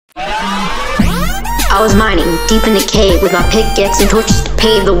I was mining deep in the cave with my pickaxe and torches to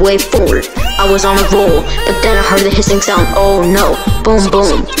pave the way forward. I was on a roll, but then I heard the hissing sound. Oh no, boom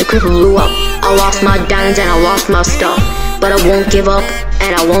boom, the creeper blew up. I lost my diamonds and I lost my stuff, but I won't give up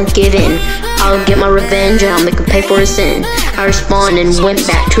and I won't give in. I'll get my revenge and I'll make him pay for his sin. I respawned and went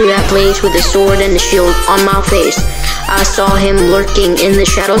back to that place with the sword and the shield on my face. I saw him lurking in the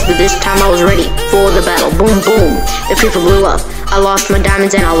shadows, but this time I was ready for the battle. Boom boom, the creeper blew up. I lost my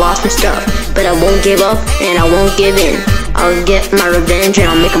diamonds and I lost my stuff, but I won't give up and I won't give in. I'll get my revenge and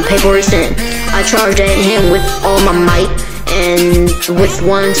I'll make him pay for his sin. I charged at him with all my might, and with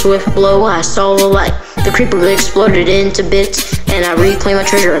one swift blow I saw the light. The creeper exploded into bits and I reclaimed my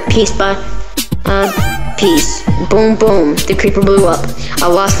treasure piece by piece. Boom boom, the creeper blew up. I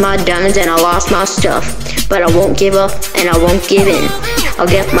lost my diamonds and I lost my stuff, but I won't give up and I won't give in. I'll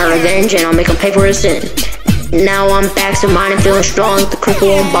get my revenge and I'll make him pay for his sin. Now I'm back to mine and feeling strong. The creeper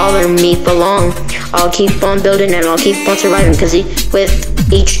won't bother me for long. I'll keep on building and I'll keep on surviving, cause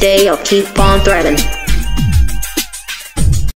with each day I'll keep on thriving.